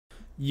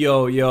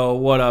Yo,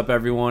 what up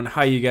everyone?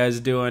 How you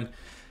guys doing?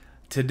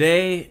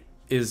 Today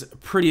is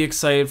pretty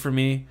excited for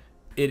me.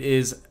 It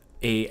is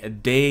a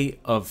day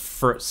of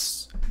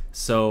firsts.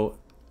 So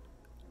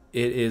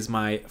it is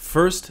my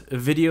first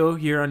video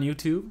here on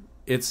YouTube.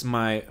 It's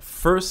my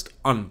first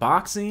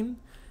unboxing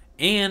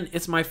and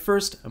it's my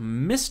first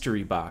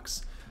mystery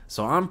box.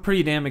 So I'm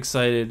pretty damn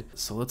excited.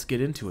 So let's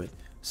get into it.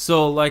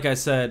 So like I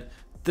said,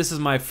 this is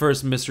my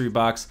first mystery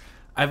box.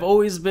 I've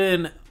always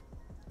been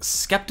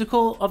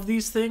skeptical of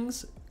these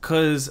things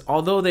because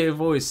although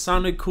they've always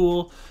sounded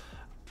cool,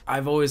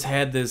 I've always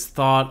had this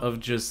thought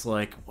of just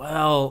like,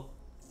 well,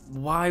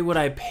 why would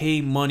I pay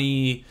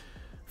money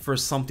for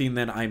something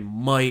that I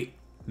might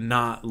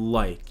not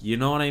like? You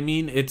know what I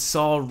mean? It's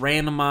all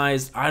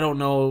randomized. I don't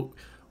know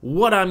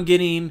what I'm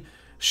getting.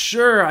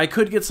 Sure, I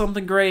could get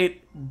something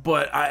great,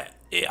 but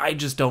I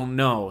just don't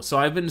know. So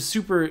I've been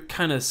super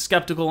kind of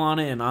skeptical on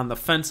it and on the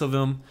fence of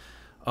them,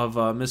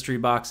 of mystery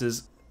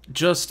boxes.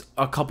 Just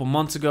a couple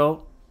months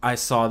ago, I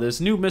saw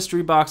this new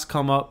mystery box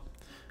come up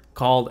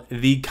called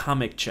the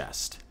Comic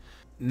Chest.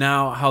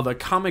 Now, how the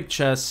Comic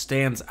Chest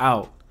stands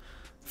out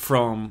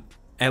from,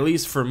 at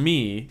least for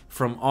me,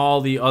 from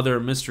all the other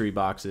mystery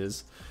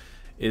boxes,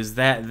 is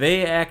that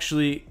they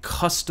actually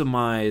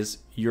customize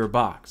your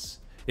box.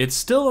 It's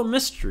still a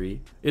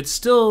mystery. It's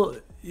still,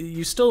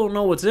 you still don't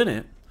know what's in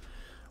it,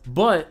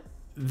 but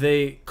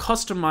they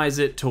customize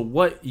it to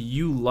what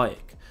you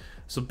like.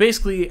 So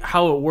basically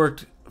how it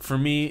worked for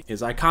me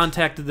is I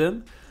contacted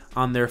them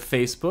on their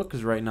Facebook,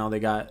 because right now they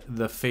got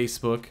the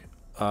Facebook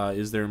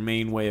is their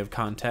main way of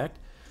contact.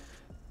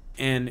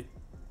 And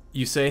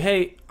you say,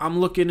 hey, I'm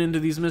looking into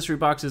these mystery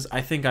boxes.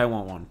 I think I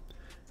want one.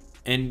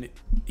 And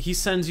he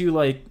sends you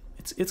like,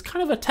 it's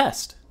kind of a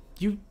test.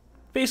 You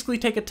basically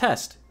take a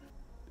test.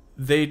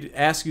 They'd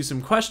ask you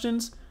some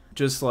questions,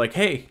 just like,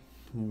 hey,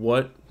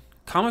 what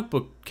comic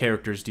book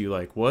characters do you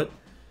like? What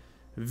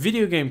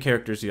video game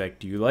characters do you like?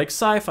 Do you like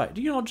sci-fi?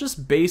 You know,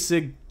 just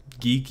basic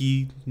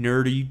geeky,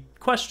 nerdy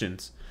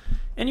questions.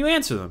 And you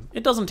answer them.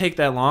 It doesn't take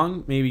that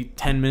long, maybe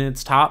 10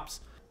 minutes tops.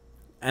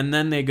 And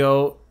then they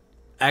go,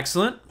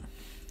 excellent,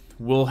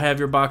 we'll have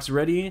your box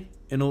ready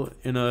in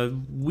a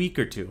week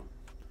or two.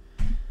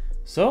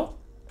 So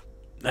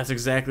that's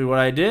exactly what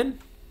I did.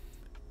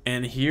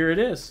 And here it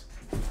is.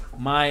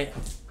 My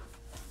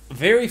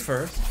very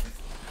first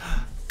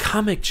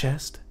Comic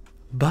Chest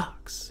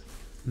box.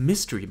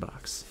 Mystery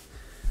box.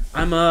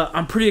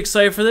 I'm pretty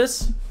excited for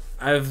this.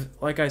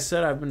 Like I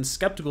said, I've been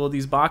skeptical of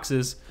these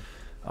boxes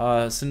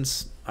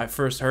since I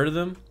first heard of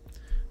them,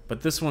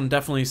 but this one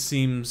definitely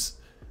seems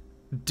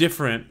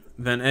different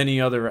than any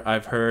other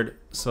I've heard.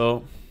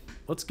 So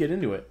let's get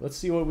into it. Let's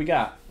see what we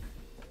got.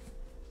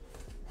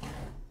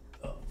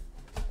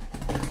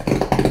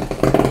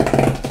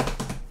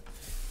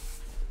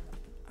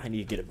 I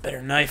need to get a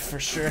better knife for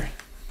sure.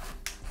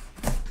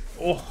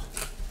 Oh,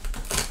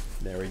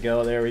 there we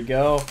go. There we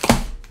go.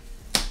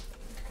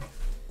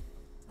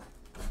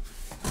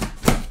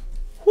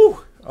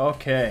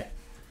 Okay,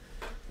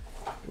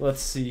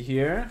 let's see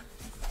here.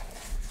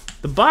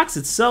 The box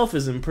itself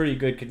is in pretty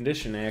good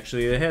condition,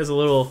 actually. It has a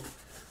little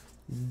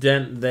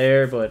dent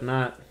there, but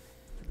not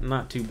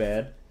too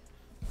bad.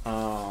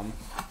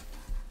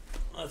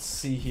 Let's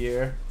see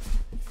here.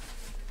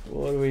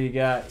 What do we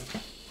got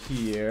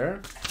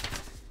here?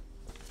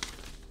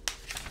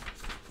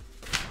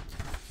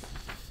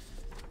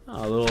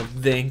 Oh, a little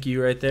thank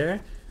you right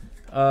there.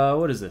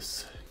 What is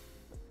this?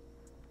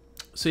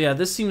 So yeah,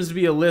 this seems to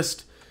be a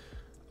list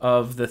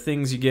of the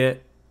things you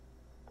get.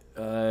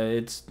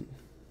 It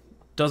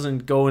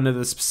doesn't go into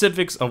the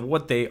specifics of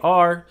what they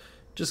are,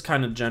 just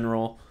kind of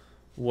general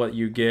what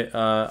you get.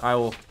 I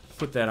will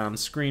put that on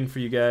screen for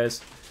you guys,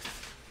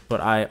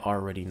 but I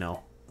already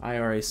know. I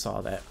already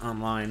saw that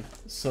online.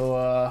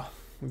 So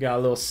we got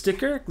a little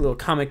sticker, a little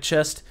Comic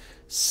Chest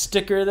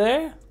sticker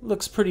there.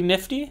 Looks pretty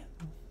nifty.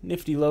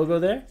 Nifty logo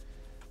there.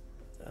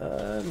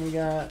 And we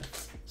got,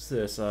 what's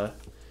this?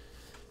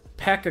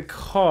 Pack of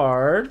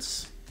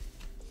cards.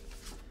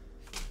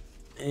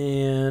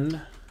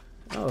 And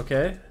oh,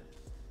 okay,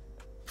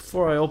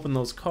 before I open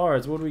those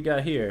cards, what do we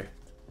got here?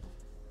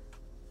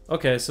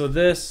 Okay, so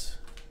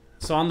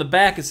on the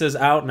back it says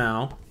out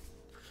now.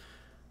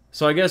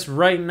 So I guess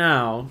right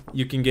now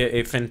you can get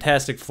a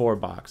Fantastic Four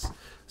box.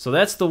 So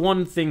that's the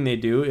one thing they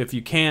do. If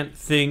you can't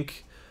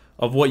think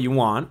of what you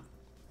want,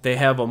 they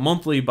have a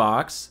monthly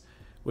box,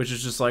 which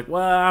is just like,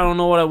 well, I don't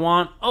know what I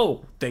want.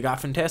 Oh, they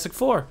got Fantastic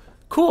Four.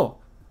 Cool.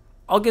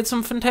 I'll get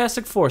some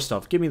Fantastic Four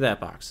stuff. Give me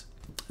that box.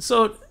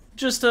 So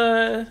just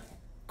a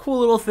cool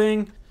little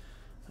thing.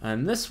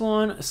 And this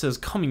one says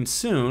coming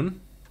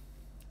soon.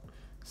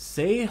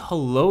 Say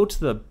hello to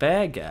the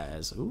bad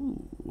guys.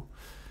 Ooh,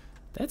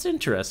 that's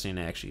interesting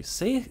actually.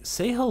 Say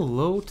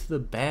hello to the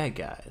bad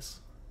guys.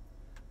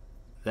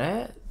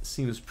 That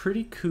seems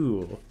pretty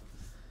cool.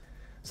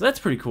 So that's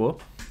pretty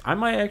cool. I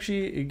might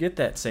actually get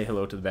that say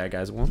hello to the bad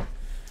guys one.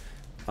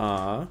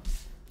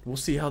 We'll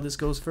see how this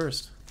goes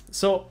first.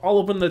 So I'll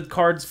open the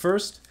cards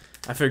first.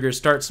 I figure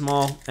start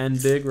small,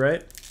 end big,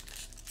 right?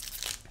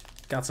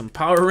 Got some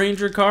Power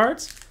Ranger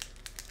cards.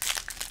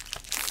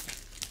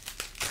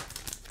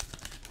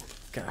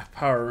 God,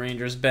 Power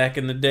Rangers back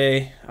in the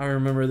day. I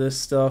remember this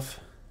stuff.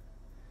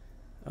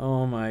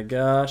 Oh my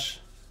gosh.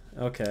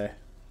 Okay.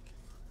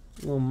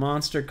 Little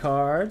monster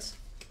cards.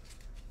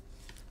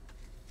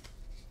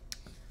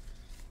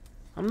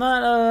 I'm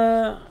not,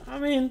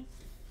 I'm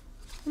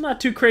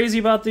not too crazy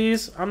about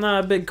these. I'm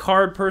not a big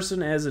card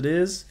person as it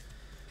is.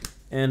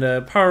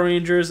 And Power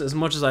Rangers, as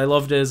much as I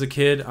loved it as a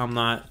kid, I'm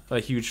not a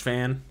huge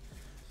fan.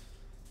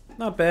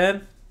 Not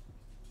bad.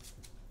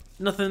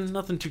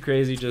 Nothing too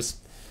crazy, just...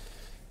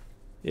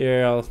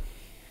 Here,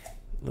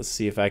 let's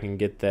see if I can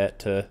get that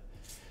to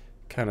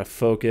kind of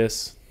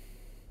focus.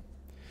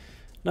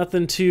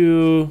 Nothing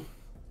too...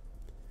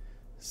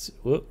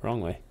 Whoop, wrong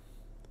way.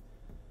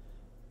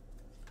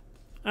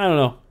 I don't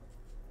know.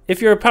 If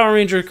you're a Power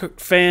Ranger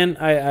fan,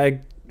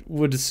 I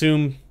would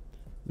assume...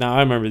 Now,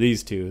 I remember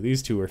these two.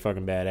 These two were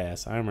fucking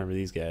badass. I remember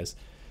these guys.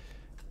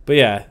 But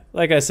yeah,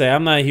 like I say,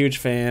 I'm not a huge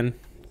fan.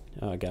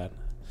 Oh, God.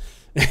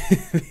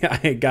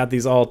 I got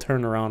these all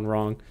turned around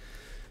wrong.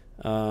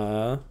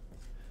 Another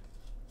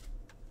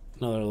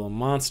little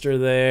monster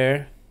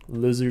there.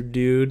 Lizard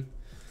dude.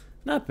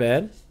 Not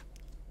bad.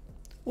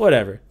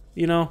 Whatever.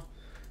 You know,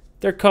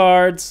 they're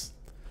cards.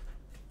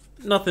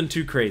 Nothing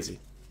too crazy.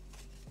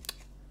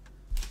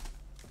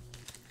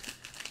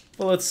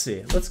 Well, let's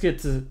see. Let's get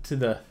to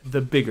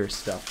the bigger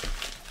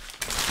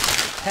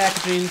stuff.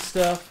 Packaging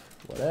stuff.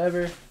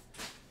 Whatever.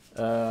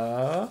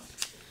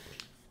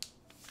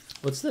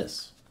 What's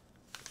this?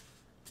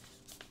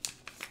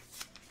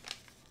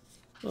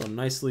 A little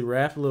nicely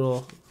wrapped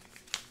little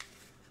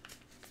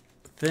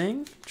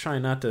thing. Try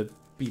not to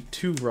be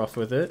too rough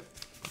with it.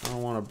 I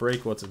don't want to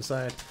break what's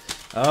inside.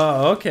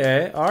 Oh,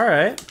 okay. All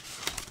right.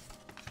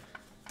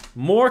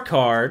 More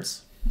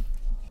cards.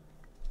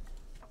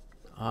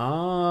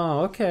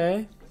 Oh,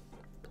 okay.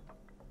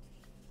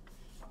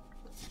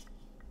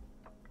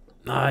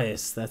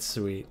 Nice. That's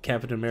sweet.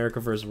 Captain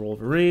America vs.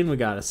 Wolverine. We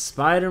got a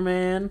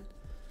Spider-Man.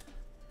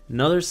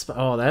 Another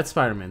oh, that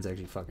Spider-Man's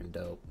actually fucking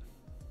dope.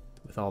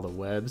 With all the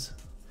webs.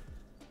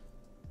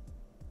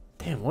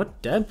 Damn,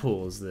 what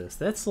Deadpool is this?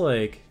 That's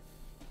like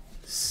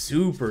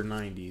super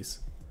 90s.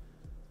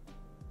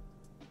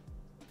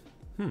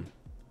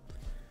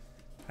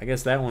 I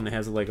guess that one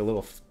has like a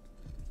little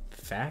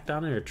fact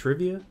on it or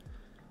trivia.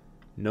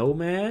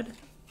 Nomad?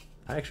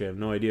 I actually have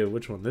no idea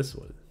which one this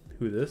was.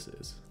 Who this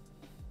is.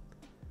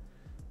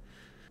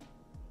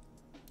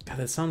 God,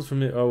 that sounds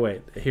familiar. Oh,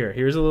 wait.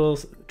 Here's a little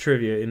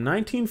trivia. In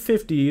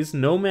 1950s,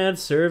 Nomad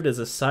served as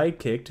a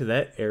sidekick to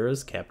that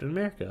era's Captain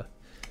America.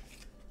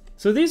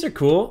 So these are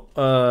cool.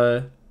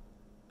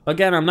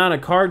 Again, I'm not a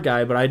card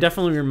guy, but I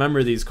definitely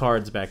remember these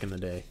cards back in the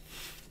day.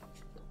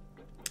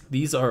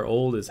 These are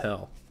old as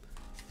hell.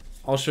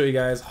 I'll show you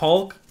guys.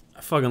 Hulk.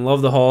 I fucking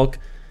love the Hulk.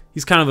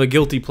 He's kind of a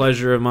guilty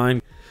pleasure of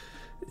mine.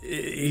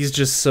 He's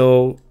just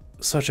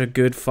such a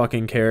good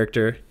fucking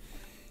character.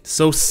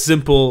 So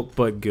simple,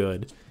 but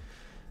good.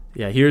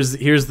 Yeah, here's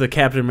the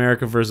Captain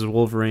America versus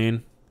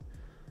Wolverine.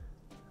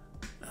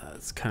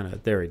 It's kind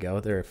of, there we go.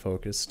 There it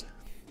focused.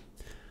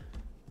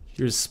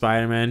 Here's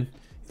Spider-Man.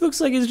 He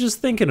looks like he's just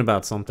thinking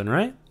about something,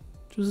 right?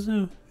 Just,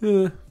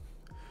 man,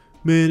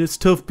 it's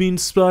tough being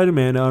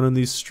Spider-Man out on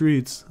these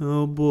streets.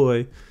 Oh,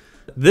 boy.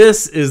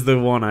 This is the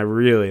one I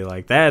really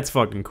like. That's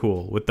fucking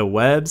cool. With the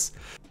webs.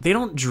 They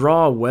don't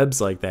draw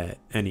webs like that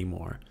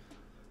anymore.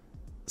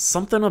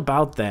 Something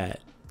about that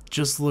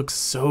just looks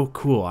so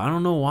cool. I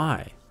don't know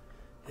why.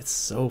 It's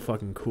so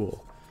fucking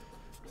cool.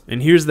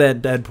 And here's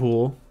that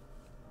Deadpool.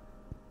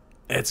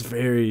 It's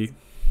very,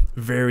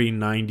 very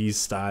 90s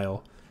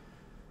style.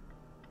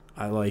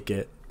 I like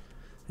it.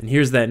 And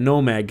here's that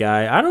Nomad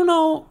guy. I don't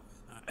know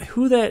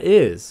who that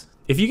is.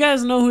 If you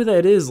guys know who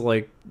that is,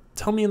 like,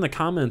 tell me in the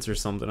comments or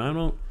something. I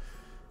don't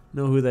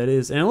know who that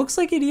is. And it looks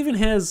like it even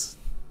has,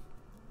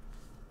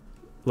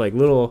 like,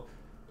 little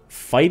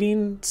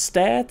fighting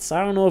stats.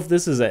 I don't know if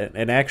this is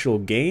an actual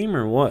game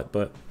or what,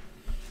 but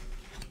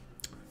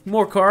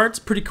more cards.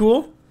 Pretty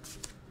cool.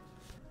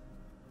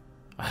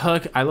 I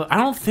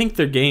don't think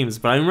they're games,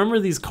 but I remember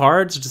these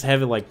cards just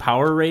having, like,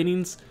 power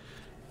ratings.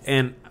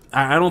 And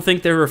I don't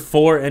think they were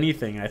for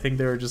anything. I think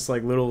they were just,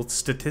 like, little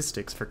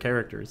statistics for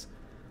characters.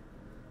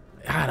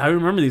 God, I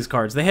remember these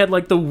cards. They had,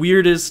 like, the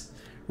weirdest,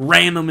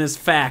 randomest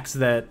facts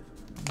that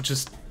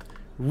just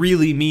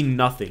really mean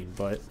nothing,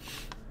 but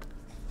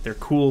they're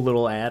cool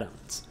little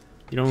add-ons.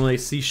 You don't really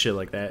see shit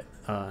like that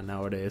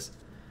nowadays.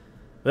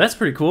 But that's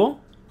pretty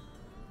cool.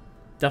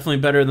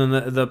 Definitely better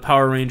than the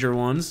Power Ranger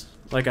ones.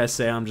 Like I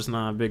say, I'm just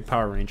not a big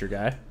Power Ranger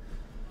guy.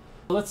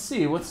 Let's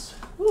see, what's...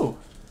 Ooh.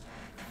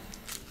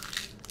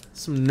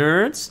 Some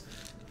nerds.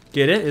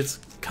 Get it? It's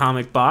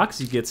comic box.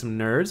 You get some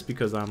nerds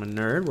because I'm a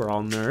nerd. We're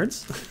all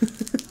nerds.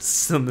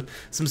 some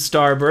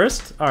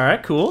Starburst. All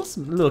right, cool.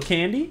 Some little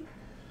candy.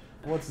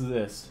 What's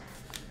this?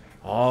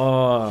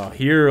 Oh,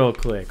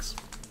 HeroClix.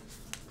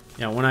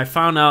 Yeah, when I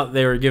found out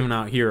they were giving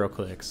out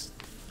HeroClix,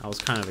 I was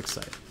kind of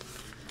excited.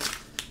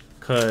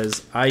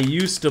 Because I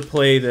used to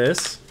play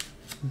this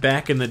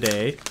back in the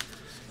day.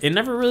 It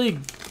never really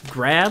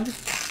grabbed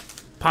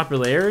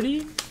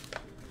popularity.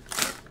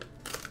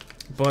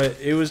 but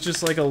it was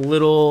just like a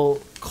little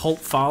cult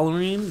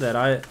following that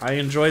I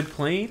enjoyed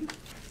playing.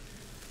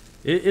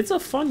 It's a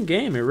fun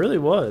game. It really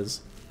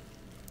was.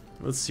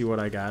 Let's see what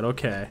I got.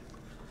 Okay.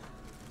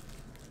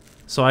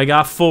 So I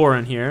got 4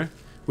 in here,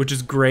 which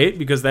is great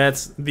because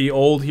that's the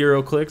old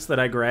HeroClix that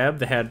I grabbed.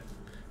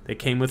 They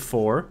came with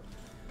 4.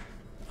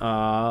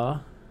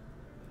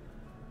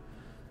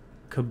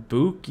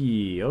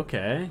 Kabuki.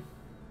 Okay.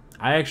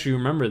 I actually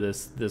remember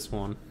this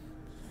one.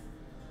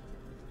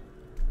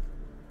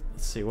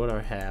 Let's see what do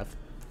I have.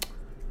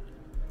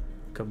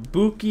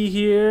 Kabuki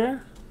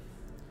here.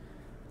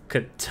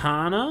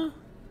 Katana.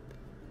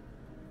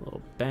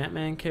 Little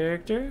Batman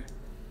character.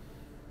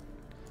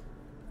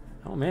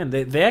 Oh man,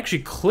 they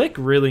actually click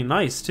really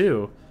nice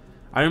too.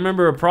 I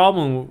remember a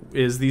problem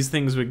is these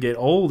things would get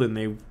old and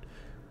they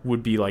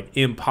would be like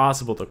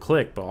impossible to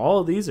click, but all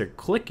of these are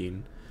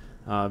clicking.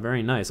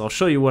 Very nice. I'll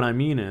show you what I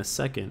mean in a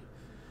second.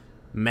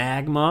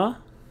 Magma.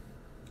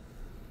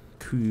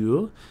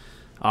 Cool.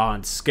 Oh,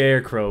 and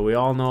Scarecrow. We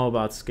all know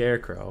about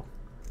Scarecrow.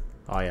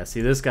 Oh yeah,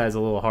 see this guy's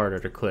a little harder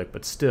to click,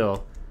 but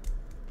still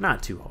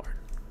not too hard.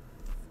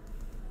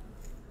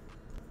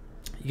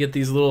 You get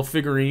these little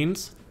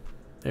figurines.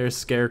 There's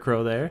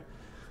Scarecrow there.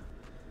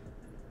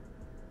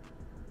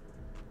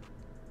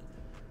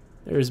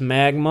 There's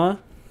Magma.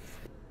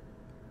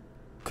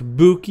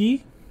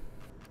 Kabuki.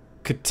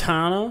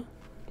 Katana.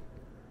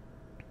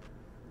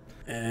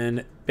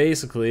 And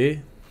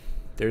basically,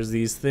 there's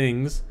these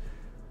things.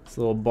 This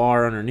little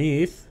bar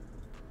underneath.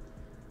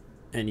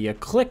 And you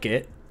click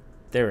it.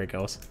 There it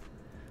goes.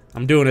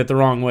 I'm doing it the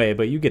wrong way,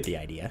 but you get the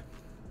idea.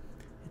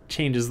 It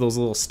changes those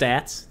little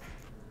stats.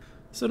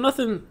 So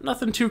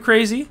nothing too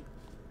crazy.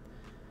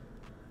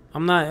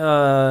 I'm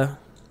not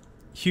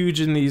huge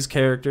in these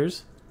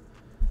characters.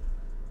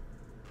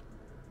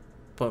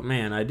 But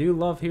man, I do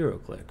love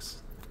HeroClix.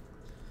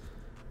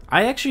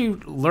 I actually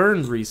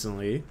learned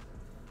recently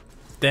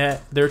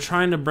that they're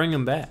trying to bring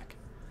them back.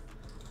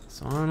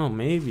 So I don't know,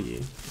 maybe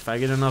if I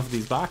get enough of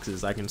these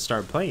boxes, I can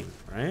start playing,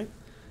 right?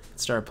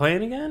 Start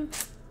playing again?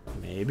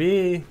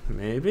 Maybe.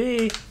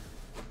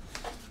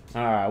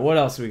 Alright, what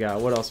else we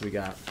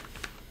got?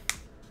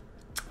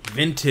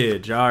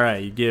 Vintage.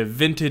 Alright, you get a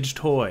vintage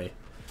toy.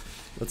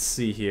 Let's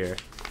see here.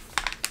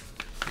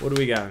 What do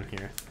we got in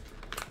here?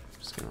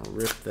 Just gonna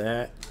rip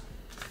that.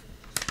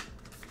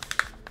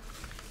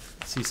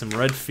 See some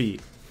red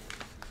feet.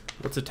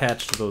 What's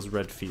attached to those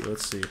red feet?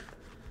 Let's see.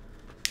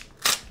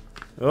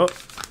 Oh,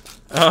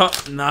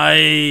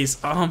 nice.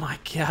 Oh my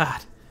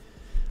god.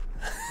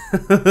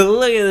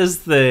 Look at this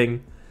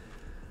thing.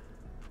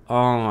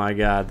 Oh my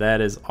god,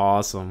 that is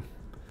awesome.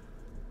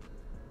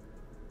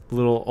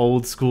 Little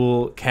old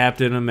school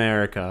Captain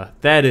America.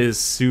 That is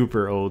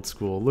super old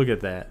school. Look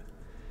at that.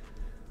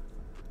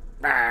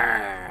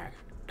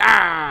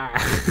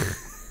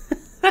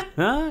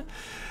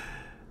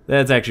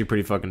 That's actually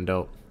pretty fucking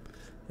dope.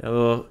 Got a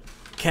little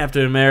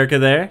Captain America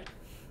there.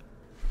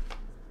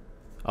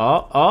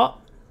 Oh.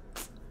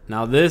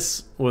 Now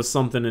this was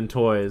something in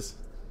toys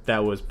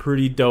that was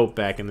pretty dope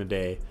back in the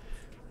day.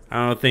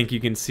 I don't think you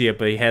can see it,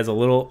 but he has a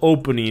little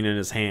opening in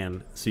his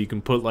hand. So you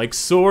can put like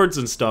swords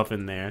and stuff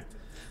in there.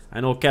 I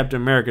know Captain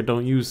America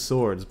don't use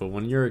swords, but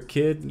when you're a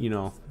kid, you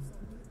know,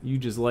 you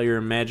just let your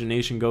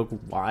imagination go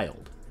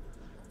wild.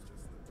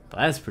 But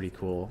that's pretty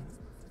cool.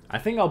 I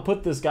think I'll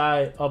put this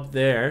guy up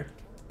there.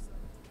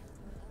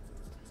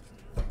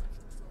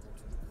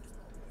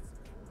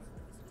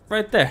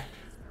 Right there.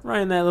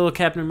 Right in that little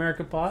Captain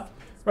America pot.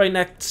 Right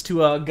next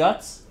to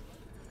Guts.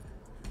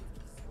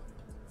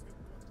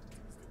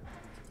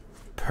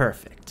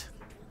 Perfect.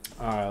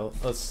 Alright,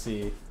 let's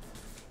see.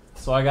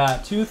 So I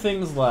got 2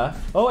 things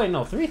left. Oh wait,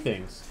 no, 3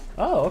 things.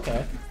 Oh,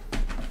 okay.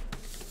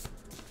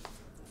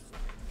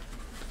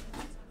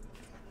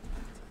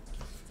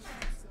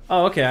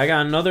 Oh, okay, I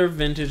got another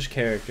vintage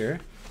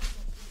character.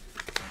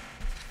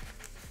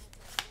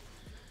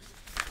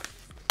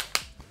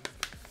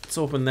 Let's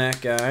open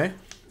that guy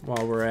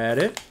while we're at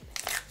it.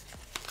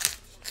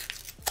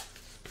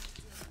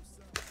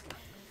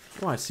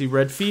 Oh, I see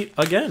red feet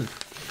again.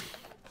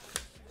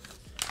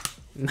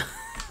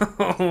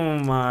 Oh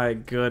my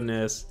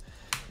goodness.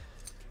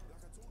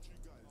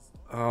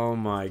 Oh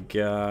my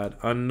god.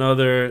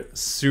 Another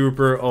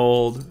super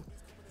old,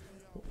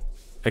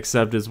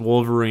 except it's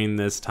Wolverine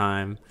this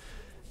time.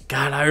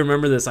 God, I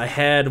remember this. I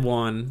had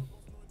one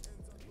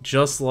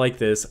just like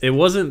this. It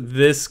wasn't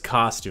this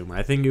costume.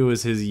 I think it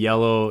was his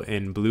yellow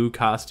and blue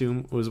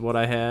costume was what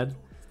I had.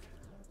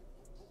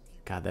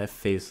 God, that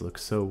face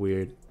looks so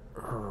weird.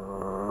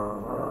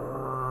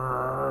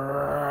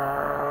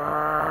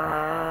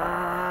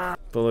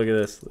 But look at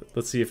this.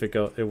 Let's see if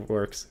it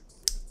works.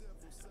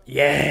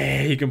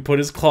 Yeah, he can put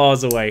his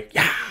claws away.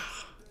 Yeah.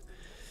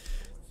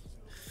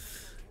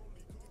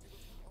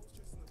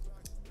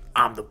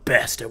 I'm the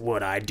best at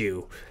what I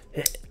do.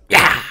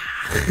 Yeah.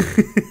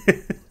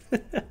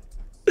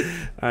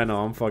 I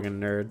know, I'm fucking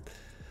nerd.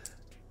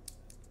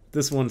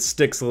 This one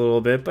sticks a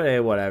little bit, but hey,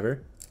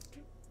 whatever.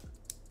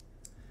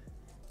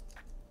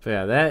 But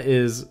yeah, that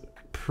is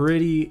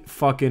pretty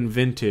fucking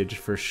vintage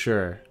for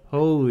sure.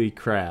 Holy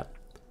crap.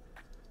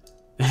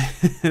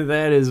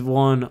 That is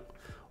one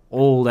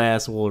old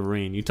ass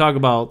Wolverine. You talk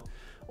about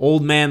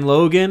old man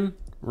Logan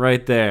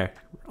right there.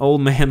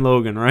 Old man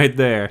Logan right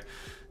there.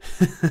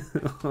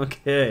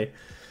 Okay.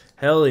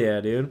 Hell yeah,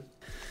 dude.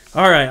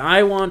 Alright,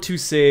 I want to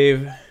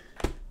save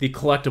the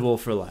collectible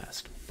for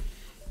last.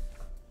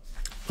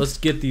 Let's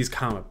get these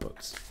comic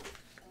books.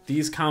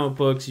 These comic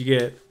books,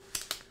 you're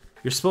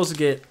supposed to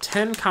get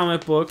 10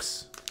 comic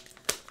books,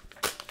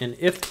 and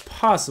if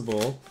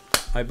possible,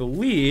 I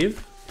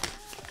believe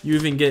you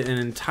even get an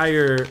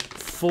entire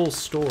full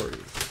story.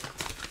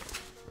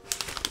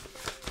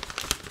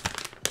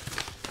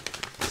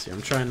 Let's see,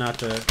 I'm trying not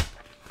to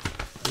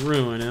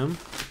ruin him.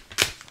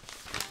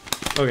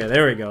 Okay,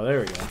 there we go,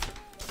 there we go.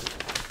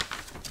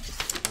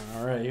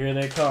 Alright, here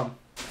they come.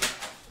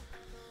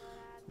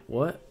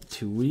 What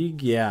do we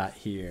got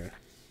here?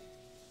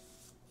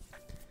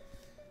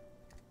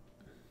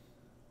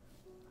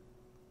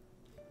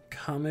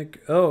 Comic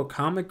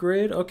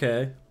grade?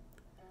 Okay.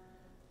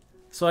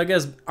 So I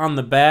guess on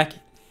the back,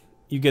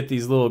 you get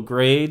these little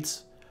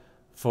grades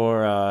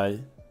for,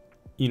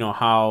 you know,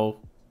 how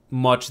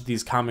much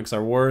these comics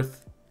are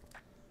worth.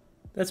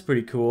 That's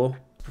pretty cool.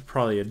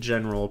 Probably a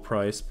general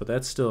price, but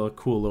that's still a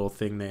cool little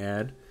thing they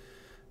add.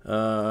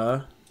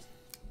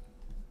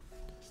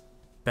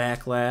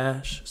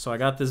 Backlash. So I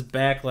got this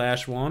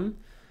Backlash one.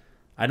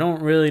 I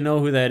don't really know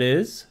who that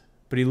is,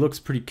 but he looks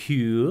pretty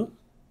cool.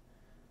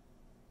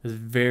 It's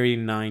very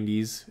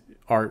 90s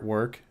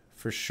artwork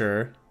for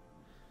sure.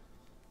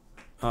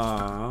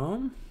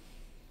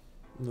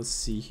 Let's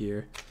see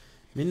here.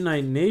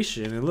 Midnight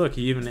Nation. And look,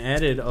 he even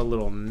added a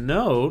little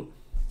note.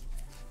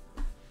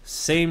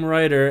 Same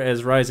writer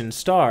as Rising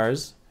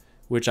Stars,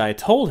 which I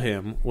told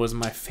him was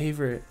my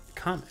favorite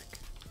comic.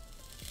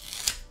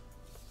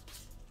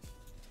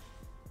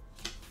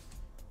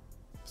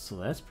 So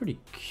that's pretty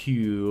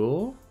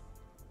cool.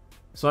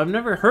 So I've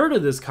never heard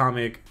of this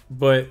comic,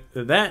 but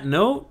that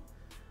note,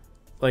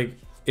 like,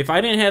 if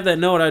I didn't have that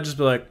note, I'd just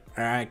be like,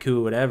 alright,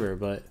 cool, whatever.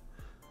 But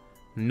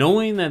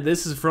knowing that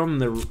this is from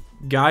the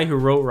guy who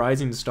wrote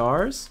Rising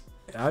Stars,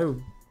 I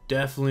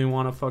definitely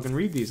want to fucking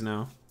read these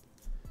now.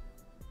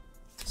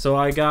 So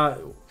I got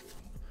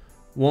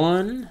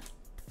 1,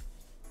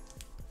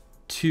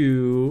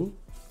 2,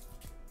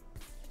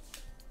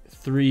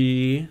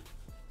 3,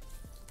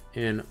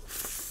 and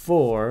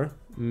 4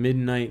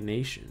 Midnight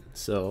Nation.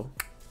 So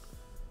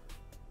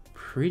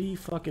pretty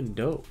fucking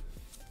dope.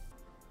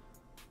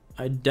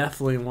 I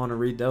definitely want to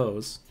read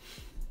those.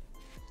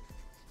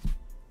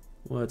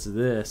 What's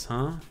this,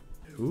 huh?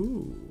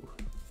 Ooh.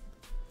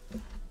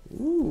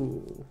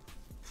 Ooh.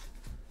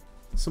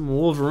 Some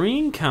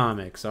Wolverine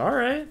comics.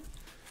 Alright.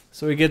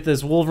 So we get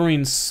this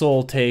Wolverine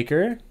Soul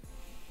Taker.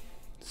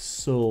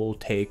 Soul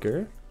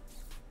Taker.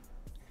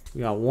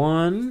 We got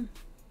 1.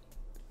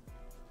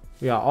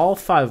 We got all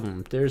 5 of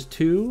them. There's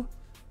 2.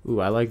 Ooh,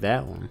 I like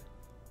that one.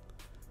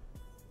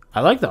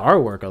 I like the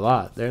artwork a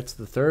lot. That's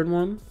the 3rd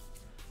one.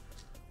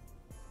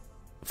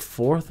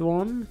 4th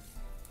one.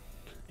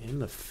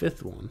 And the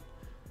 5th one.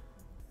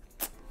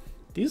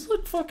 These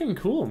look fucking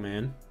cool,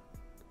 man.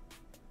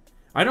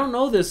 I don't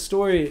know this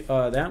story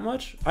that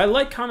much. I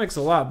like comics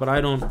a lot, but I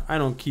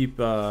don't keep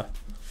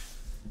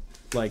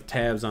like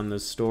tabs on the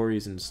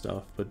stories and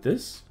stuff. But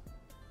this,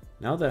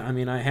 now that, I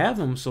mean, I have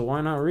them, so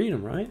why not read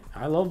them, right?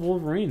 I love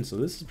Wolverine, so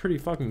this is pretty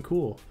fucking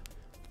cool.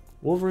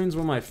 Wolverine's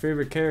one of my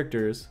favorite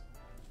characters.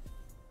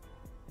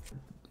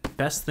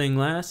 Best thing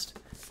last,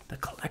 the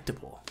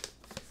collectible.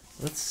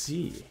 Let's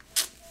see.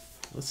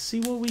 Let's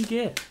see what we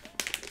get.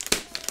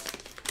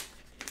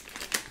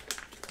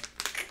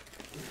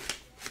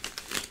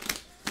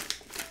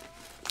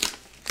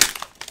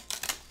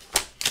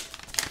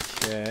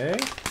 Okay.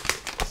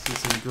 See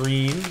some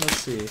green. Let's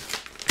see.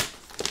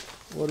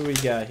 What do we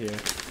got here?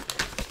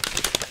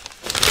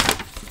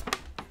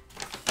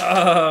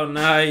 Oh,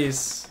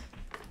 nice.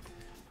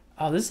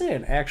 Oh, this is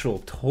an actual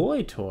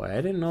toy. I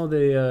didn't know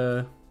they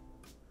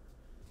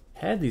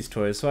had these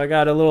toys. So I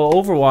got a little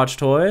Overwatch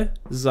toy,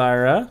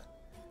 Zyra.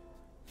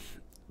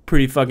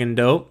 Pretty fucking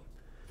dope.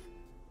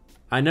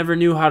 I never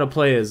knew how to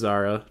play as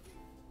Zyra.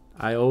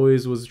 I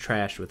always was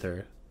trash with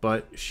her.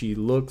 But she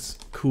looks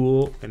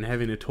cool, and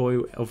having a toy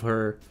of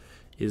her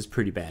is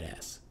pretty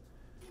badass.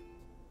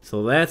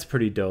 So that's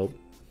pretty dope.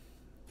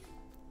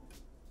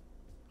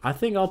 I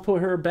think I'll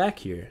put her back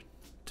here,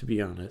 to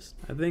be honest.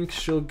 I think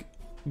she'll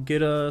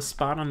get a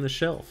spot on the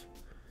shelf.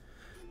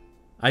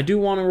 I do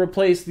want to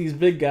replace these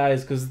big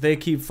guys because they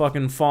keep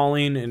fucking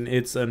falling and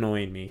it's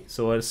annoying me.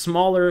 So a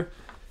smaller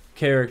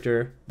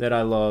character that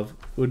I love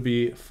would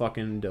be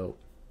fucking dope.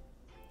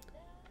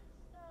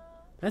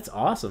 That's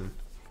awesome.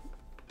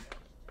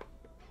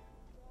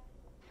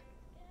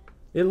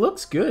 It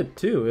looks good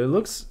too. It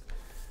looks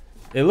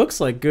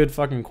like good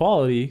fucking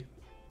quality.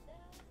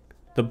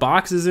 The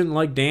box isn't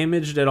like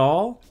damaged at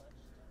all.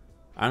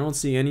 I don't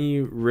see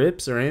any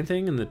rips or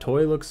anything, and the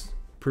toy looks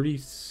pretty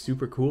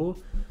super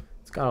cool.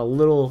 It's got a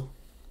little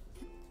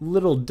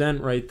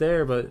dent right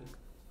there, but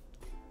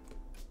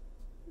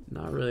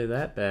not really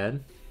that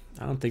bad.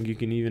 I don't think you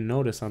can even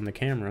notice on the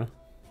camera.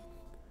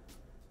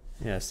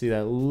 Yeah, see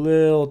that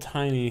little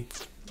tiny,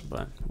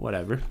 but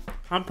whatever.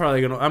 I'm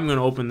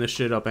gonna open this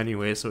shit up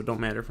anyway, so it don't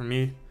matter for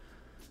me.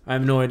 I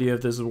have no idea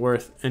if this is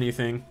worth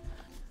anything.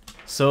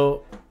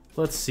 So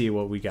let's see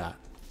what we got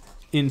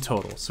in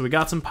total. So we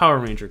got some Power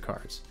Ranger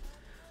cards.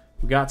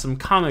 We got some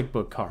comic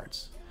book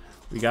cards.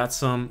 We got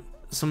some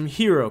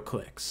hero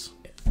clicks.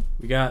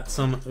 We got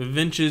some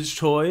vintage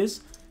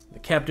toys. The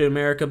Captain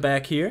America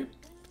back here.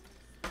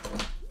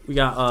 We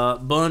got a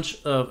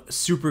bunch of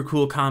super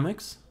cool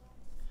comics.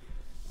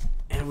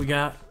 And we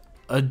got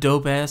a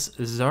dope-ass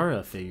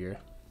Zara figure.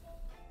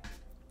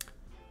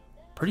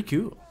 Pretty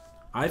cool.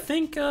 I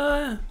think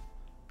I'm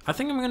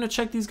gonna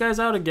check these guys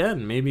out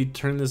again. Maybe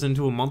turn this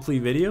into a monthly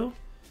video.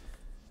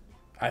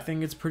 I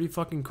think it's pretty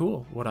fucking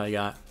cool what I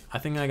got. I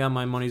think I got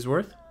my money's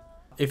worth.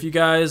 If you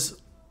guys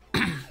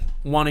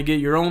want to get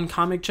your own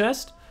comic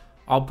chest,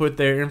 I'll put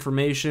their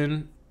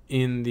information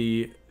in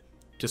the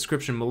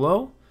description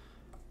below.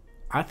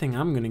 I think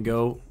I'm gonna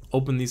go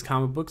open these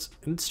comic books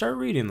and start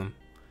reading them.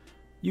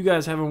 You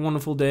guys have a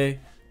wonderful day.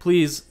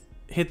 Please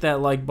hit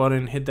that like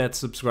button, hit that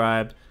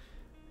subscribe,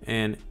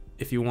 and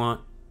if you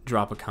want,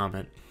 drop a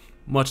comment.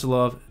 Much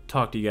love.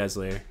 Talk to you guys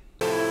later.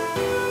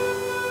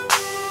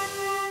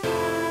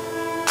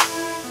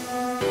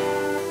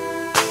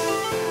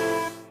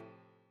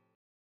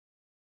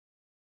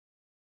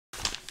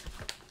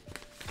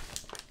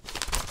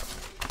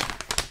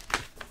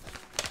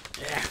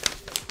 Yeah.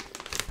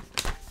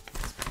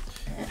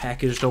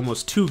 Packaged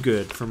almost too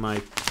good for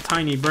my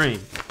tiny brain.